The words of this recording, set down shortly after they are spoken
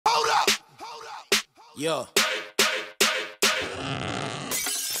Yeah.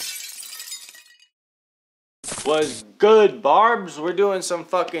 Was good, Barbs? We're doing some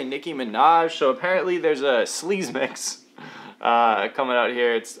fucking Nicki Minaj. So apparently there's a sleezemix coming out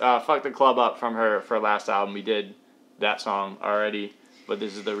here. It's Fuck the Club Up from her last album. We did that song already, but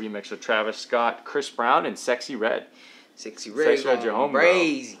this is the remix with Travis Scott, Chris Brown, and Sexyy Red. Sexyy Red, your home,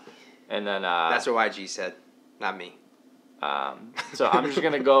 crazy. Bro. And then that's what YG said, not me. So I'm just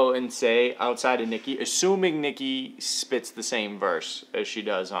gonna go and say, outside of Nicki, assuming Nicki spits the same verse as she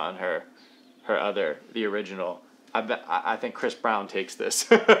does on the original, I think Chris Brown takes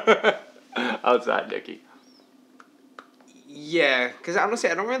this outside Nicki. Yeah, because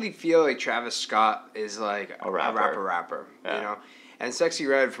honestly, I don't really feel like Travis Scott is like a rapper, yeah. You know? And Sexyy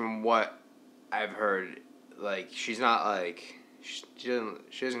Red, from what I've heard, like, she's not like, she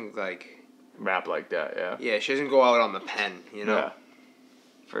doesn't like rap like that, yeah. Yeah, she doesn't go out on the pen, you know? Yeah,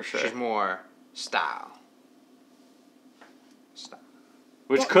 for sure. She's more style.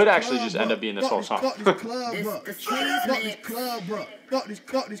 Which could actually just end up being this whole song. Got this club up. Got this club up. Got this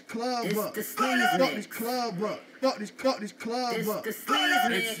club up. Got this club up. Got this club up.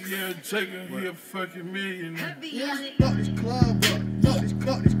 Yeah, Jacob, he a fucking millionaire. Got this club up. Got this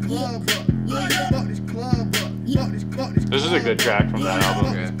club up. Got this club up. This is a good track from that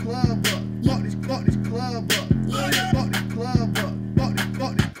album. Got this club up. Got this club up.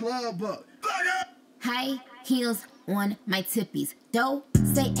 Got this club up. High heels on my tippies. Dough,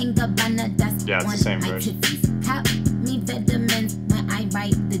 say ain't Gabbana, that's yeah, it's on the same my verse. tippies. Cop me vitamins when I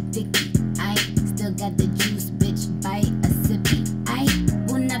write the dicky. I still got the juice, bitch, buy a sippy. I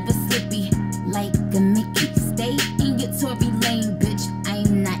will never slippy like a Mickey. Stay in your Tory lane, bitch,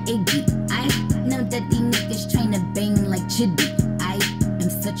 I'm not Iggy. I know that these niggas tryna bang like Chiddy. I am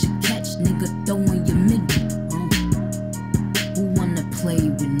such a catch, nigga, throwing your midi. Who wanna play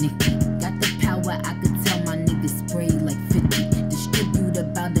with Nicki? Got the power, I could tell my niggas spray like 50. Distribute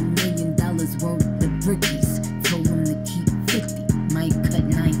about $1 million worth of brickies. Told him to keep 50. Might cut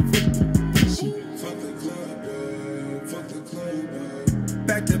 950. Fuck the club up, fuck the club up.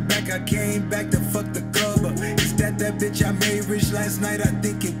 Back to back, I came back to fuck the club up. Is that bitch I made rich last night? I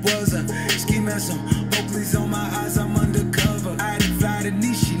think it was a ski mask on Oakley's on my eyes, I'm undercover. I didn't fly to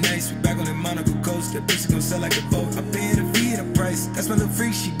Nice, she nice. We back on the Monaco coast. That bitch gon' sell like a boat. I'm paying a fee and a price. That's my little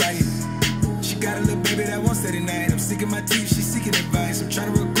freak, she biting. She got a little baby that wants that tonight. I'm sticking my teeth, she seeking advice. I'm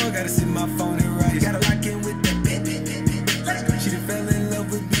trying to record, gotta sit my phone and write. Gotta lock in with that bitch. She done fell in love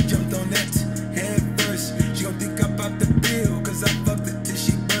with me, jumped on that head first. She gon' think I popped the pill, cause I fucked it till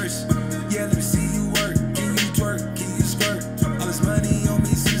she burst. Yeah, let me see you work. Can you twerk? Can you squirt? All this money on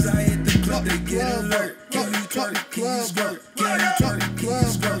me since I hit the club, they get alert. Can you twerk? Can you squirt? Can you twerk? Can you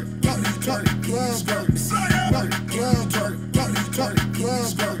squirt? Can you twerk? Can you squirt? See you work. Can you twerk? Can you twerk? Can you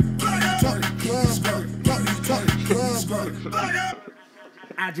squirt?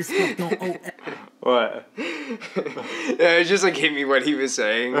 I just fucked on OL. What? Yeah, it just like hit me what he was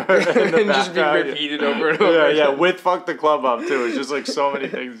saying. And just be repeated over and over. Yeah, with Fuck the Club Up too. It's just like so many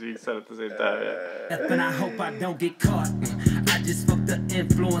things being said at the same time. Yeah. And I hope I don't get caught. I just fucked the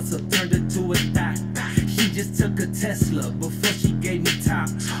influencer, turned her to a thot. She just took a Tesla before she gave me top.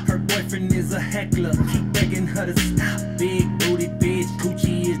 Her boyfriend is a heckler, keep begging her to stop. Big booty bitch,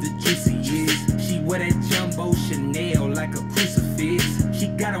 Gucci is the juiciest. She wear that jumbo Chanel like a crucifix. She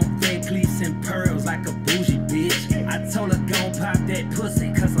got on Van Cleefs and pearls like a bougie bitch. I told her gon' pop that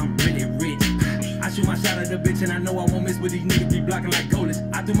pussy cause I'm really rich. I shoot my shot at the bitch and I know I won't miss with these niggas be blocking like goalies.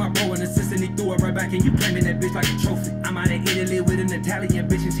 I threw my bro in assist and he threw it right back and you claiming that bitch like a trophy. I'm out of Italy with an Italian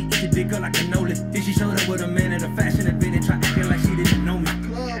bitch and she eat the dick up like a cannoli. Then she showed up with a man at a fashion event and try acting like she didn't know me.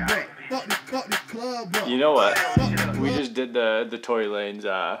 You know what? We just did the Tory Lanez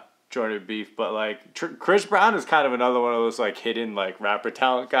Jordan beef, but like Chris Brown is kind of another one of those like hidden like rapper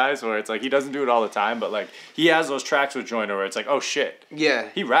talent guys where it's like he doesn't do it all the time, but like he has those tracks with Joyner where it's like, oh shit, yeah,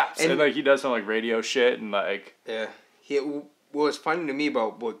 he raps and like he does some like radio shit and like yeah. What was funny to me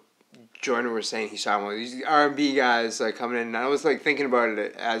about what Joyner was saying, he saw one of these R&B guys like coming in, and I was like thinking about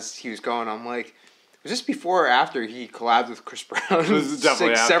it as he was going. I'm like, was this before or after he collabed with Chris Brown? This is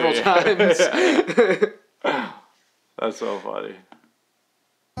definitely after, several times. That's so funny.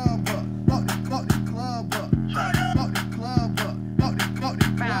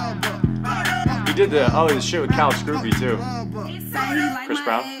 He did the shit with Cal Scrooby too. Chris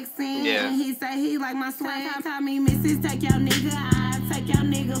Brown. Yeah. He said he like my swag. Tell me, missus, take your nigga. I take your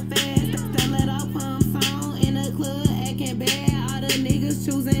nigga fast. Still it up pump song in the club, acting bad. All the niggas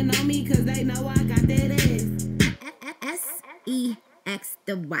choosing on me cause they know I got that ass. SEX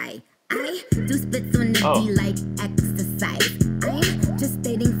the Y. I do splits on the D like exercise. I'm just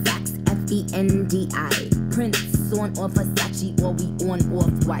stating facts. NDI. Prince on or Versace or we on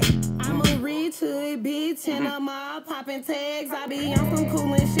off-white. I'm a rich hood bitch in a mall popping tags. I be on some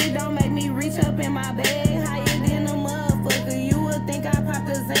cool and shit, don't make me reach up in my bag. Higher than a motherfucker, you would think I popped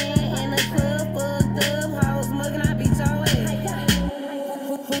a Zan in a club fucked up. Hoes mugging, I beat your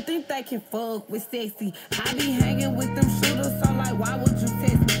ass. Who think they can fuck with Sexy? I be hanging with them shooters, so like, why would you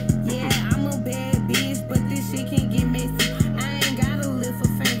test me? Yeah, I'm a bad bitch, but this shit can get messy. I ain't gotta lift a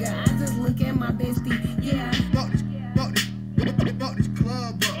finger, I just look at my bestie. Yeah. Fuck this club up. Fuck this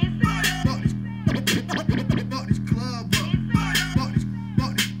club up.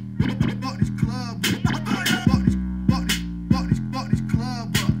 Fuck this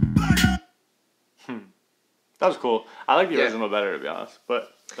club up. That was cool. I like the Yeah. original better, to be honest,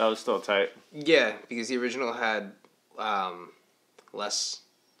 but that was still tight. Yeah, because the original had less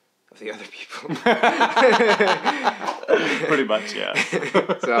of the other people. Pretty much, yeah.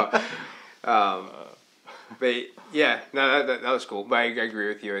 So, but yeah, no, that was cool. But I agree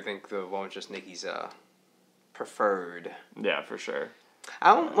with you. I think the one with just Nicki's preferred. Yeah, for sure.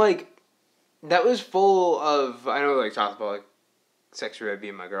 I don't like. That was full of. I know, like, talks about like Sexyy Red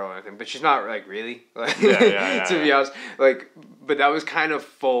being my girl and everything, but she's not like really. Like, Yeah, to be honest, like, but that was kind of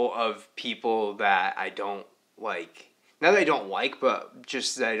full of people that I don't like. Not that I don't like, but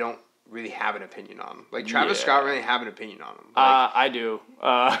just that I don't really have an opinion on. Like Travis Scott, really have an opinion on him. Like, I do,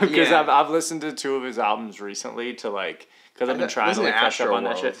 because Yeah. I've listened to 2 of his albums recently to like, because I've been trying to Listen like to catch up on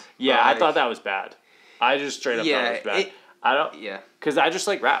that Astroworld, shit. Yeah, but, I like- thought that was bad. I just straight up thought it was bad. I don't. Yeah. Because I just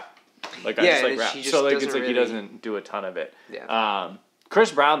like rap. Like I Yeah, just like and rap. she just So like it's doesn't like he really- doesn't do a ton of it. Yeah.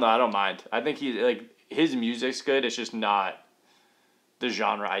 Chris Brown though, I don't mind. I think he like his music's good. It's just not the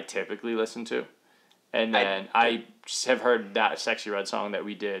genre I typically listen to. And then I have heard that Sexyy Red song that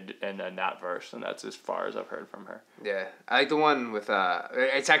we did, and then that verse, and that's as far as I've heard from her. Yeah, I like the one with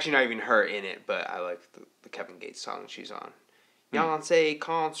it's actually not even her in it, but I like the Kevin Gates song she's on. Beyonce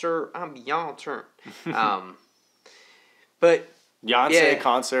concert, I'm Beyonce. But Beyonce Yeah.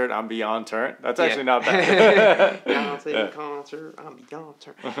 concert, I'm beyond turn. That's Yeah. actually not bad. Beyonce concert, I'm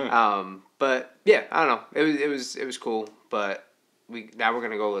Beyonce. But yeah, I don't know. It was cool, but now we're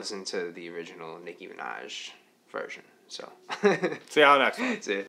gonna go listen to the original Nicki Minaj version. So See you on the next one. see ya.